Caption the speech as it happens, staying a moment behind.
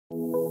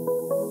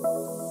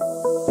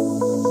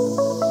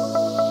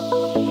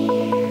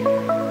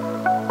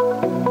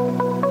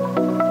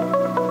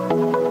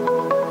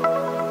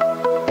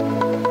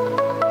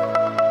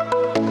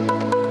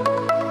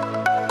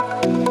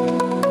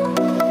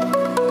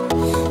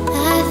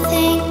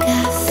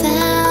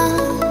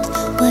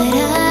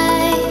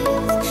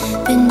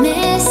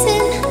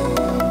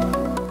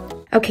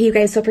Okay, you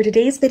guys, so for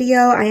today's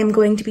video, I am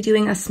going to be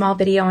doing a small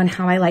video on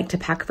how I like to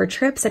pack for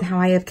trips and how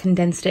I have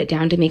condensed it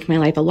down to make my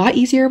life a lot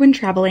easier when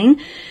traveling.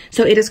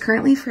 So it is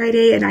currently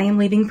Friday and I am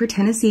leaving for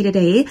Tennessee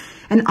today.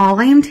 And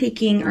all I am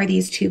taking are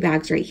these two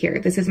bags right here.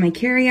 This is my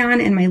carry-on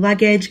and my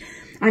luggage.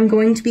 I'm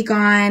going to be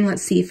gone,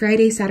 let's see,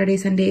 Friday, Saturday,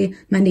 Sunday,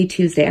 Monday,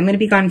 Tuesday. I'm going to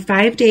be gone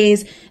 5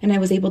 days and I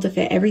was able to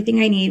fit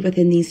everything I need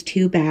within these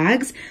two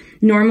bags.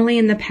 Normally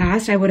in the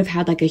past, I would have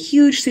had like a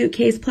huge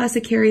suitcase plus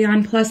a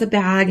carry-on plus a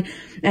bag,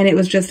 and it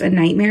was just a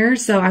nightmare.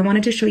 So I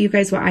wanted to show you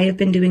guys what I have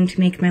been doing to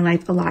make my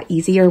life a lot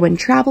easier when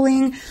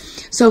traveling.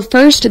 So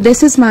first,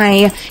 this is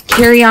my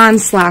carry-on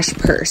slash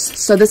purse.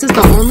 So this is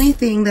the only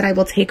thing that I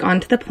will take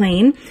onto the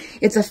plane.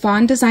 It's a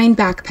Fawn design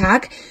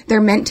backpack.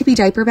 They're meant to be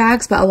diaper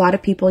bags, but a lot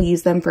of people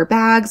use them for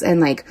bags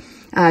and like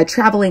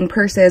traveling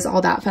purses,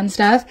 all that fun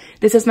stuff.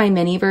 This is my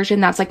mini version.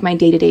 That's like my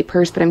day-to-day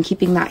purse, but I'm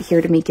keeping that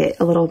here to make it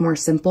a little more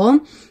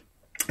simple.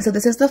 So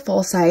this is the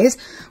full size.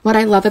 What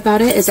I love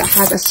about it is it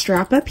has a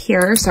strap up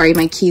here. Sorry,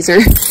 my keys are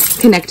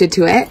connected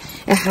to it.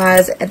 It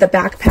has the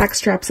backpack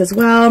straps as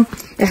well.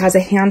 It has a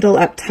handle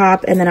up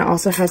top, and then it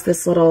also has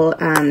this little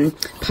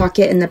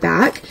pocket in the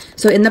back.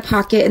 So in the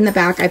pocket in the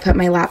back, I put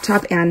my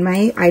laptop and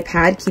my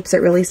iPad. Keeps it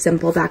really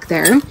simple back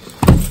there.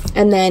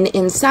 And then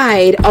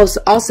inside,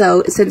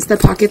 also, since the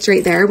pocket's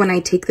right there, when I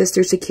take this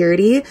through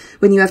security,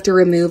 when you have to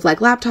remove like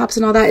laptops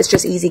and all that, it's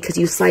just easy because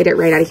you slide it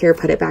right out of here,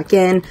 put it back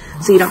in,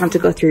 so you don't have to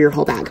go through your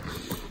whole bag.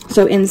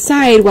 So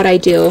inside, what I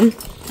do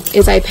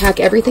is I pack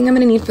everything I'm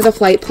going to need for the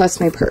flight plus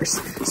my purse.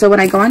 So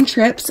when I go on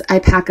trips, I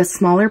pack a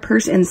smaller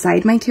purse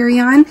inside my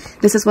carry-on.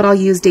 This is what I'll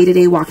use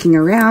day-to-day walking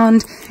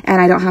around,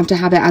 and I don't have to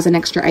have it as an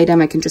extra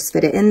item. I can just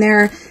fit it in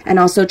there. And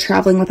also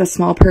traveling with a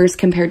small purse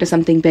compared to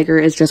something bigger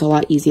is just a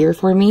lot easier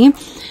for me.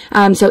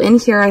 So in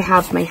here I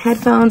have my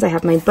headphones, I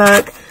have my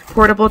book,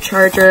 portable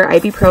charger,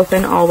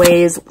 ibuprofen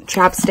always,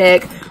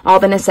 chapstick, all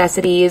the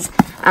necessities,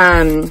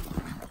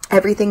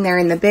 everything there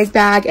in the big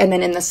bag. And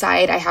then in the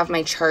side, I have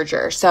my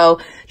charger. So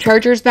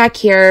charger's back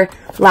here,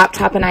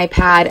 laptop and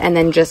iPad, and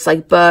then just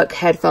like book,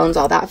 headphones,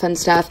 all that fun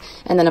stuff.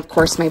 And then of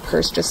course my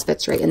purse just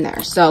fits right in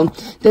there. So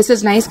this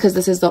is nice because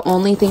this is the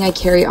only thing I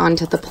carry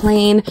onto the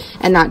plane,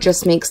 and that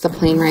just makes the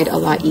plane ride a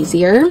lot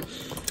easier.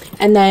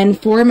 And then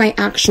for my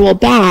actual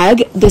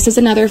bag, this is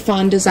another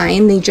Fawn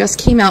design. They just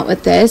came out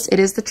with this. It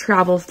is the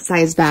travel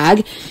size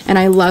bag. And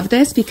I love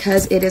this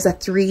because it is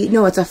it's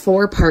a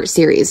 4-part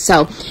series.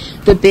 So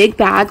the big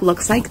bag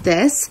looks like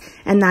this.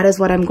 And that is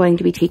what I'm going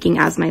to be taking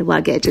as my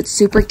luggage. It's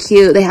super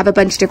cute. They have a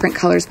bunch of different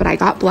colors, but I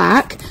got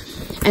black.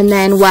 And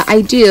then what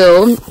I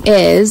do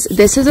is,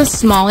 this is a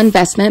small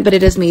investment, but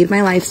it has made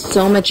my life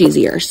so much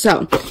easier.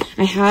 So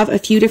I have a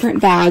few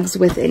different bags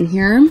within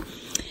here.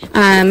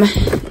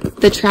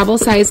 The travel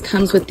size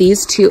comes with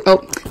these two.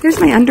 Oh, there's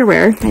my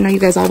underwear. I know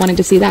you guys all wanted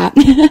to see that.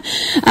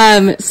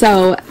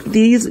 So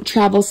these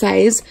travel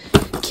size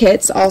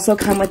kits also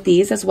come with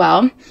these as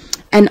well.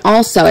 And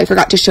also, I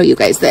forgot to show you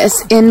guys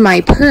this. In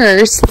my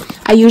purse,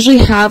 I usually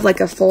have like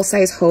a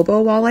full-size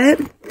hobo wallet,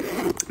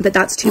 but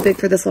that's too big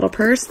for this little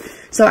purse.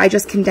 So I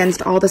just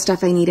condensed all the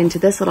stuff I need into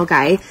this little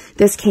guy.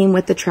 This came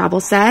with the travel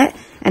set,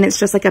 and it's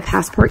just like a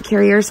passport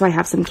carrier. So I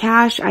have some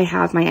cash, I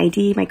have my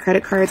ID, my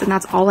credit cards, and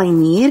that's all I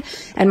need.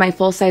 And my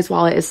full-size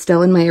wallet is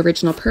still in my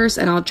original purse,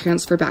 and I'll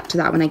transfer back to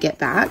that when I get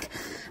back.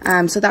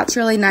 So that's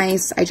really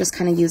nice. I just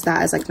kind of use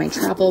that as like my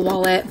travel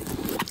wallet.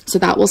 So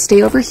that will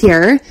stay over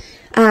here.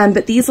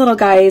 But these little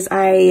guys,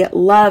 I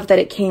love that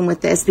it came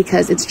with this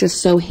because it's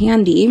just so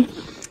handy.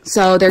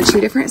 So they're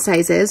two different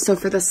sizes. So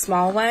for the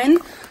small one,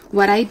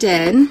 what I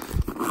did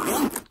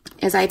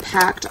is I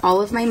packed all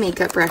of my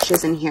makeup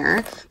brushes in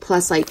here,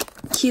 plus like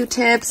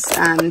Q-tips,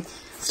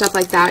 stuff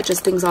like that,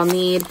 just things I'll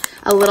need.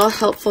 A little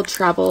helpful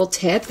travel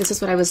tip. This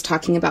is what I was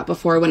talking about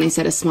before when I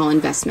said a small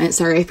investment.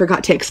 Sorry, I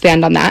forgot to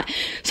expand on that.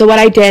 So what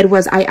I did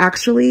was I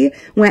actually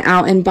went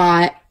out and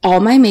bought all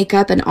my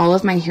makeup and all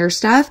of my hair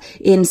stuff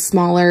in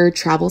smaller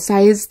travel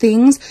size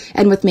things.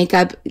 And with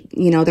makeup,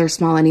 you know, they're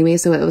small anyway,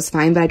 so it was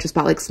fine, but I just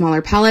bought like smaller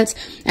palettes,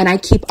 and I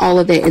keep all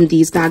of it in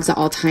these bags at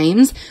all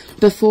times.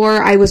 Before,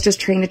 I was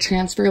just trying to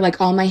transfer like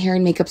all my hair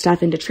and makeup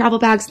stuff into travel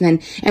bags, and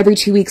then every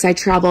 2 weeks I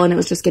travel, and it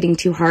was just getting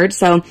too hard.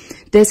 So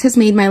this has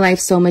made my life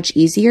so much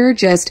easier,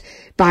 just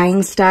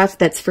buying stuff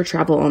that's for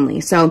travel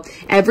only. So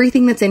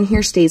everything that's in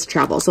here stays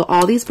travel. So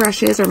all these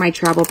brushes are my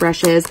travel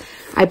brushes.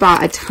 I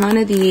bought a ton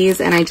of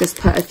these, and I just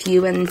put a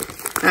few in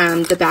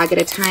the bag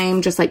at a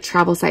time, just like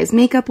travel size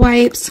makeup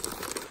wipes.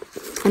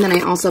 And then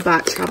I also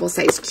bought travel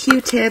size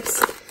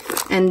Q-tips,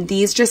 and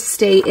these just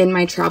stay in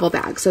my travel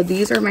bag. So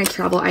these are my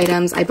travel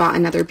items. I bought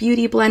another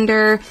beauty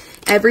blender.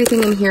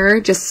 Everything in here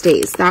just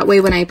stays. That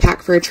way when I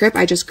pack for a trip,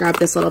 I just grab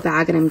this little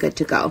bag and I'm good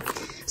to go.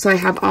 So I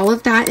have all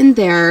of that in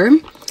there.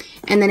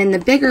 And then in the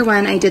bigger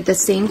one, I did the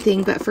same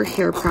thing, but for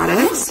hair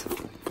products.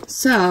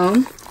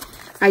 So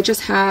I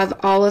just have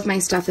all of my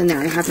stuff in there.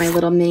 I have my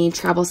little mini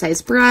travel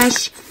size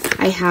brush.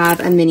 I have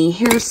a mini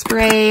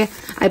hairspray.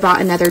 I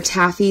bought another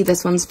taffy.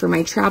 This one's for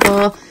my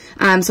travel.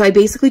 So I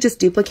basically just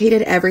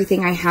duplicated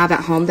everything I have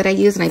at home that I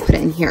use and I put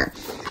it in here.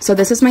 So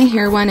this is my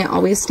hair one. It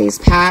always stays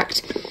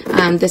packed.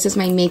 This is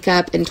my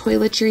makeup and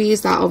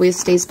toiletries. That always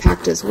stays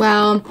packed as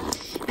well.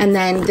 And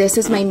then this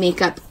is my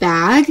makeup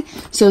bag.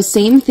 So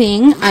same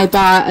thing. I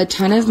bought a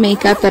ton of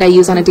makeup that I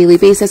use on a daily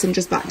basis and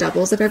just bought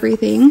doubles of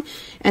everything.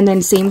 And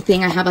then same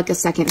thing. I have like a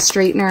second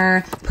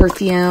straightener,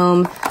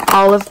 perfume,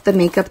 all of the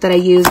makeup that I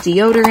use,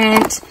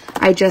 deodorant.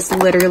 I just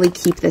literally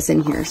keep this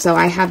in here. So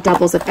I have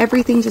doubles of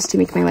everything just to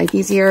make my life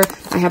easier.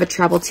 I have a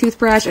travel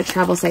toothbrush, a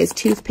travel size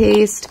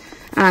toothpaste.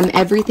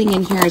 Everything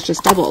in here is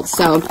just doubled.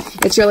 So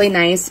it's really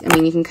nice. I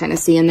mean, you can kind of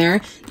see in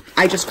there.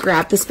 I just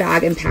grab this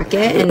bag and pack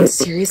it, and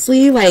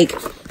seriously, like,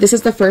 this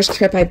is the first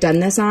trip I've done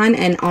this on,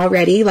 and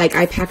already, like,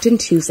 I packed in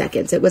 2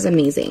 seconds. It was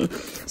amazing.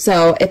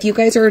 So if you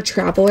guys are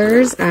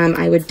travelers,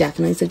 I would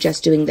definitely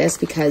suggest doing this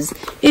because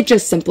it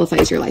just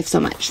simplifies your life so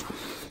much.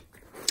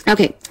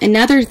 Okay,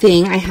 another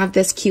thing, I have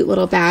this cute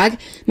little bag.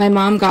 My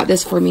mom got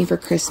this for me for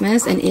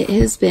Christmas, and it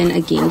has been a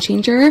game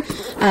changer.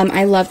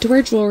 I love to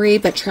wear jewelry,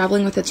 but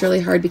traveling with it's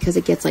really hard because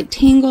it gets like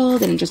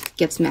tangled and it just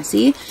gets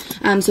messy.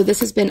 So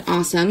this has been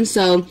awesome.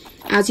 So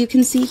as you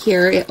can see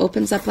here, it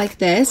opens up like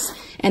this,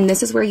 and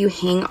this is where you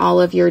hang all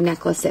of your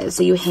necklaces.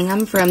 So you hang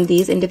them from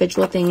these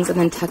individual things and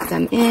then tuck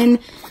them in.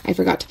 I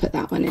forgot to put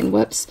that one in,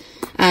 whoops.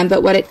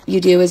 But what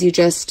you do is you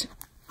just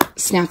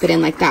snap it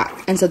in like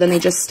that, and so then they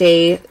just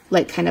stay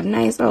like kind of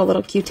nice. Oh, a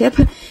little Q-tip.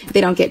 They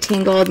don't get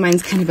tangled.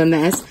 Mine's kind of a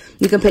mess.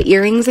 You can put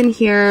earrings in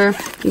here.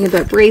 You can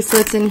put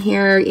bracelets in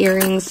here,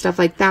 earrings, stuff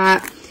like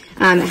that.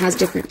 It has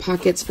different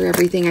pockets for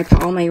everything. I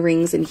put all my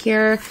rings in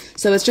here,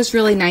 so it's just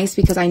really nice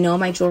because I know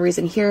my jewelry's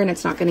in here and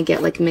it's not going to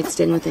get like mixed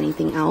in with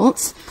anything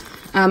else.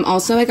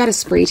 Also, I got a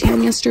spray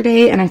tan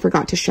yesterday and I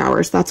forgot to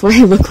shower, so that's why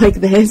I look like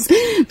this,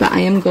 but I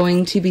am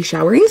going to be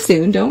showering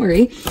soon, don't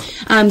worry.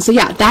 So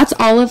yeah, that's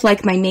all of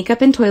like my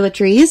makeup and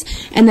toiletries.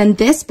 And then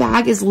this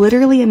bag is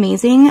literally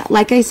amazing.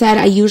 Like I said,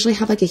 I usually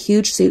have like a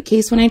huge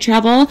suitcase when I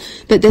travel,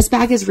 but this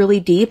bag is really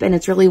deep and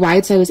it's really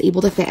wide, so I was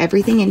able to fit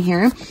everything in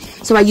here.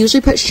 So I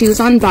usually put shoes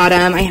on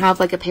bottom. I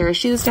have like a pair of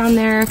shoes down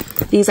there.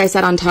 These I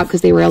set on top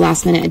because they were a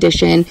last minute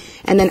addition.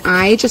 And then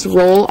I just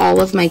roll all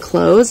of my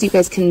clothes. You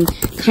guys can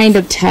kind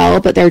of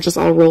tell, but they're just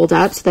all rolled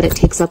up so that it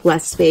takes up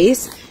less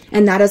space.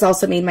 And that has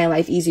also made my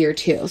life easier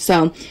too.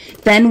 So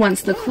then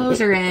once the clothes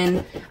are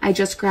in, I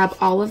just grab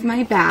all of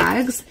my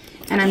bags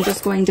and I'm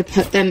just going to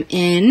put them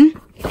in.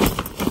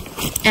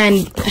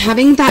 And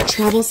having that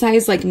travel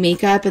size like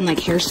makeup and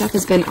like hair stuff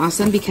has been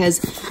awesome because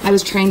I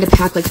was trying to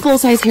pack like full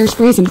size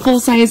hairsprays and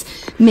full size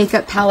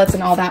makeup palettes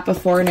and all that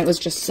before, and it was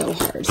just so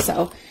hard.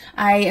 So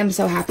I am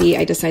so happy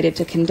I decided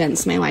to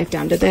condense my life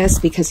down to this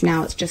because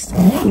now it's just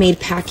made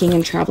packing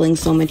and traveling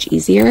so much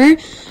easier.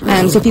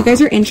 So if you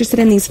guys are interested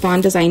in these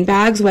Fawn design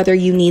bags, whether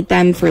you need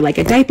them for like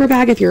a diaper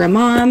bag if you're a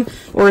mom,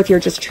 or if you're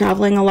just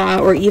traveling a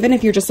lot, or even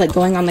if you're just like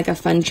going on like a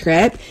fun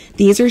trip,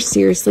 these are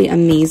seriously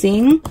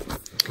amazing.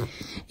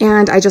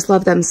 And I just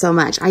love them so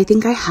much. I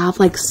think I have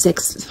like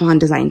 6 Fawn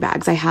design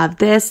bags. I have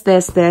this.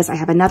 I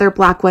have another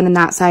black one in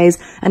that size,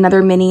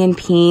 another mini in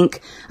pink.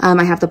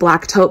 I have the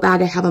black tote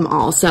bag. I have them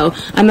all. So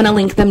I'm going to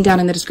link them down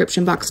in the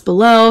description box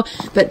below,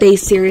 but they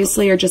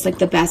seriously are just like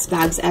the best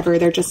bags ever.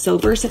 They're just so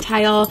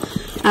versatile.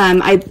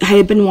 I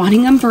had been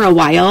wanting them for a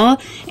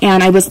while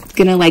and I was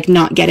going to like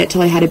not get it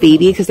till I had a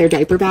baby because they're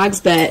diaper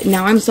bags, but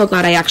now I'm so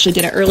glad I actually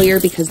did it earlier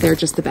because they're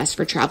just the best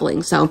for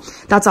traveling. So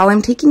that's all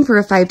I'm taking for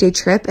a 5-day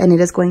trip, and it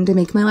is going to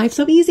make my life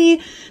so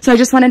easy. So I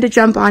just wanted to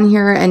jump on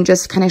here and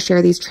just kind of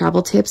share these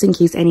travel tips in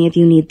case any of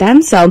you need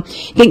them. So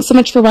thanks so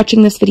much for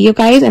watching this video,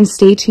 guys, and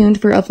stay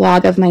tuned for a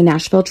vlog of my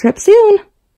Nashville trip soon.